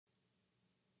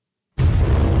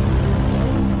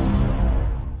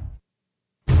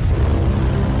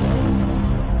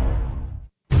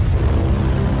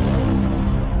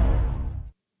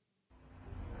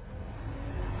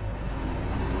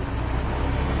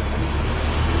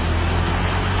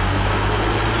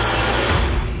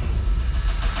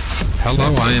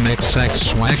Hello, I am XX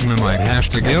Swagmanite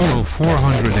hashtag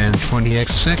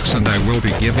YOLO420XX and I will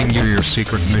be giving you your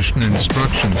secret mission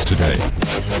instructions today.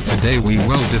 Today we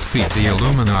will defeat the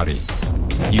Illuminati.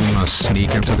 You must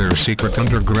sneak into their secret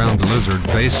underground lizard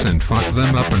base and fuck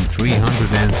them up in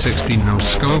 360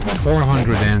 no-scope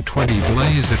 420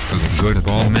 BLAZEIT for the good of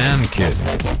all mankind.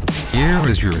 Here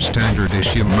is your standard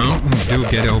issue Mountain Dew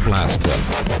Ghetto Blaster.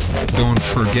 Don't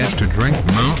forget to drink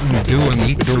Mountain Dew and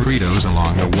eat Doritos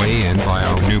along the way, and buy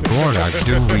our new product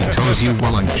Doritos. You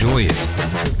will enjoy it.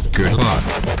 Good luck.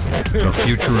 The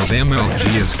future of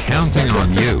MLG is counting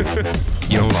on you.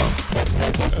 YOLO.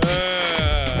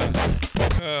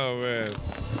 Oh man.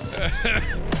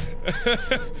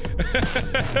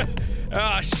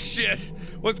 Ah, shit.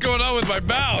 What's going on with my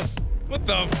mouse? What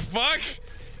the fuck?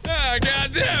 Ah,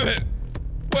 god damn it.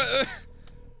 What?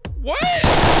 What?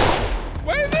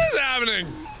 Why is this happening?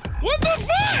 What the fuck?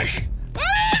 I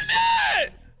didn't do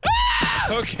it!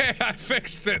 Ah! Okay, I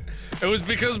fixed it. It was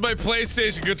because my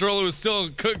PlayStation controller was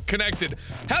still connected.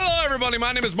 Hello everybody,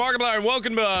 my name is Markiplier and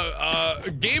welcome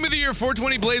to Game of the Year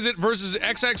 420 BLAZEIT versus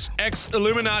XXX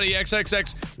Illuminati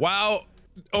XXX WoW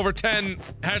over 10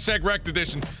 hashtag Wrecked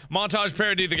Edition montage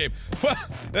parody of the game. Well,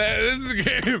 this is a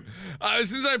game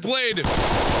since I played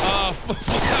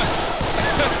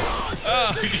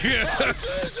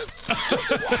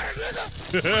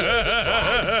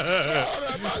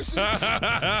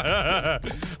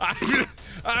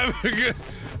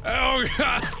oh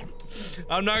god,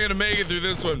 I'm not gonna make it through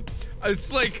this one.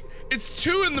 It's like, it's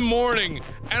 2 in the morning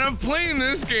and I'm playing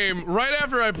this game right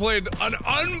after I played an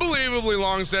unbelievably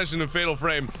long session of Fatal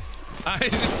Frame. I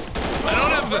don't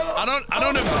have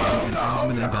admin and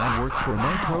I work for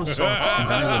Microsoft and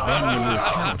I will ban your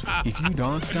account if you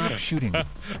don't stop shooting.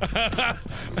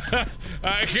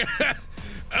 I can't.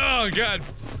 Oh god.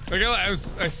 I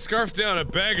scarfed down a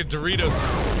bag of Doritos.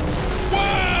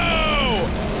 Whoa!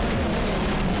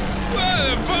 What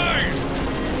the fuck?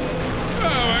 Oh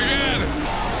my god.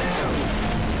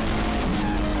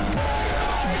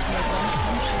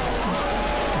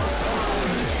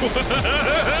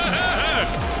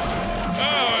 Oh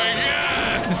my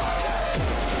god!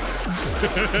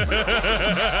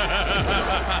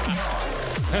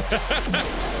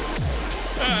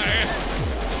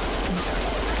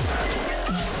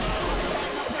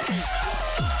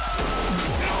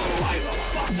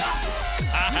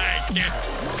 I can't.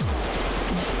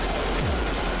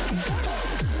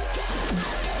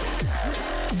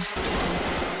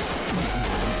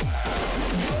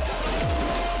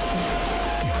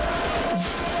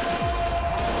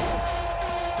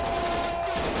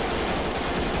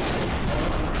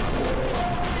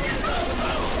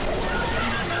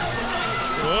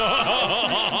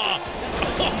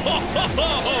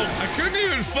 I couldn't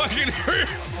even fucking hear.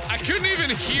 I couldn't even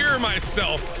hear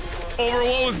myself over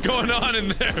what was going on in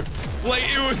there. Like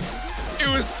it was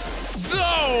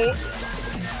so.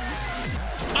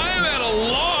 I am at a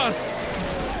loss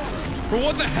for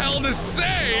what the hell to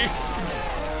say.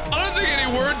 I don't think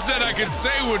any words that I could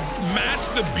say would match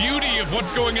the beauty of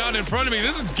what's going on in front of me.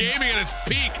 This is gaming at its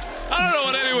peak. I don't know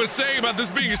what anyone was saying about this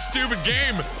being a stupid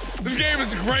game. This game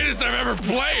is the greatest I've ever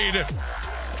played.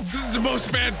 This is the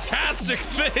most fantastic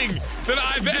thing that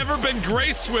I've ever been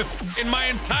graced with in my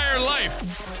entire life.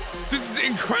 This is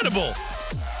incredible.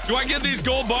 Do I get these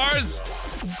gold bars?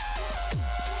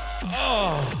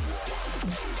 Oh.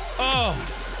 Oh.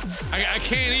 I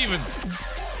can't even.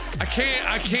 I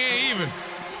can't even.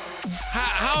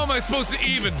 How am I supposed to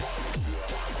even?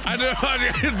 I know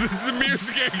the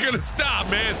music ain't gonna stop,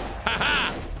 man.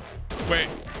 Haha. Wait.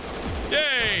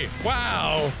 Yay!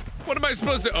 Wow! What am I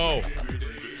supposed to— oh.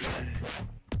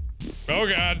 Oh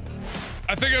god.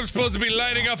 I think I'm supposed to be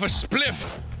lighting off a spliff,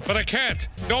 but I can't.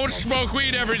 Don't smoke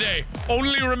weed every day.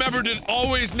 Only remember to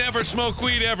always never smoke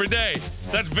weed every day.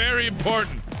 That's very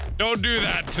important. Don't do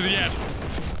that to the end.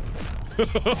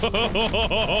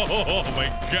 Oh my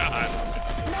god.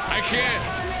 I can't.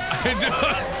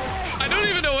 I don't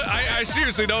even know what— I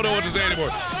seriously don't know what to say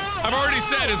anymore. I've already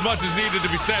said as much as needed to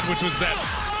be said, which was that.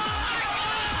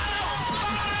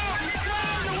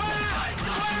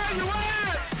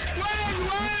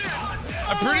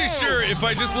 I'm pretty sure if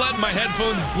I just let my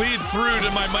headphones bleed through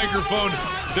to my microphone,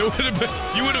 there would have been—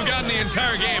 you would have gotten the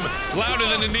entire game louder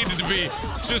than it needed to be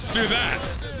just through that.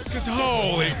 Because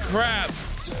holy crap,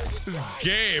 this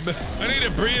game. I need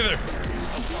a breather.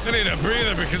 I need a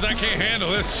breather because I can't handle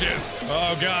this shit.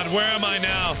 Oh god, where am I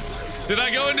now? Did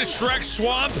I go into Shrek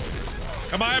Swamp?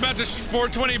 Am I about to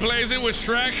 420 BLAZEIT with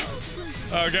Shrek?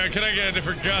 Oh god, can I get a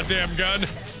different goddamn gun?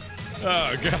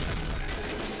 Oh god.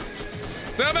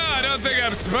 Somehow I don't think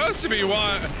I'm supposed to be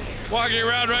walking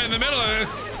around right in the middle of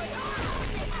this.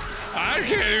 I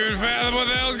can't even fathom what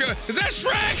the hell's going on. Is that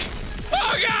Shrek?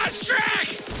 Oh god,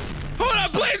 Shrek! Hold on,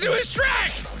 please, who is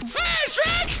Shrek? Hey,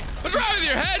 Shrek! What's wrong with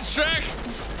your head, Shrek?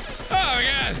 Oh my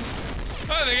god.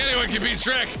 I don't think anyone can beat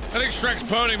Shrek. I think Shrek's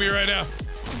poning me right now.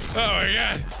 Oh my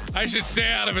god. I should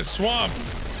stay out of his swamp.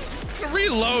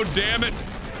 Reload, damn it.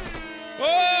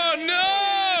 Oh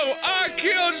no! I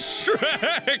killed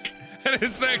Shrek! And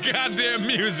it's that goddamn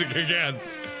music again.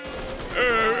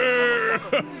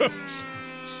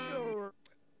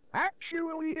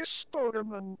 Actually, it's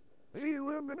Spider-Man. The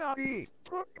Illuminati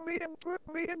put me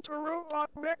into Robot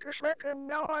Mecha Shrek, and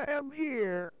now I am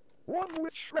here. One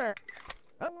with Shrek.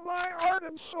 And my heart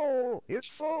and soul is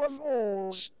full of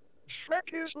holes.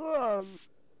 Shrek is love.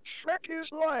 Shrek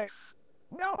is life.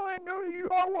 Now I know you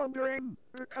are wondering,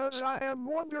 because I am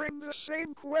wondering the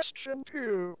same question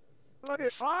too. But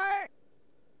if I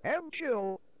am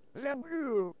killed, then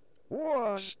who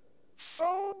was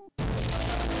phone?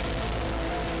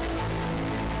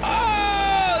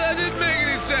 Oh, that didn't make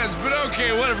any sense, but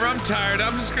okay, whatever, I'm tired.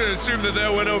 I'm just gonna assume that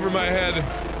that went over my head.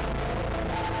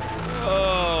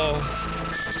 Oh.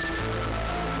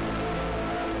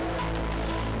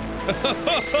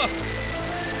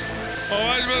 Oh, am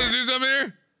I supposed to do something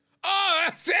here? Oh,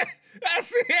 that's it! That's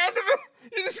the end of it!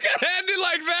 You just gotta end it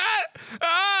like that?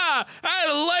 Ah! I had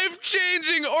a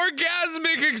life-changing,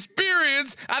 orgasmic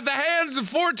experience at the hands of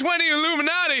 420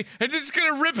 Illuminati, and just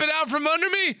gonna rip it out from under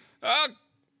me?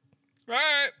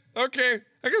 Alright, okay.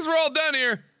 I guess we're all done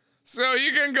here. So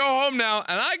you can go home now,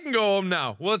 and I can go home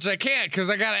now. Which I can't, because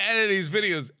I gotta edit these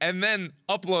videos, and then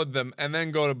upload them, and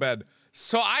then go to bed.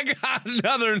 So I got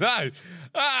another night.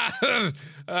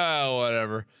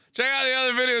 Whatever. Check out the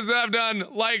other videos that I've done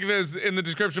like this in the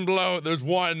description below. There's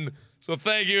one. So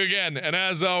thank you again. And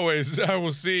as always, I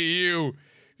will see you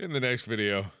in the next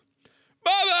video.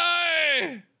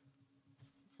 Bye-bye!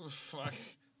 Oh, fuck.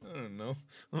 I don't know.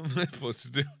 What am I supposed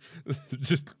to do?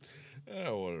 Just,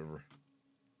 whatever.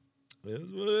 It is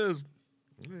what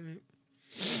it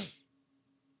is.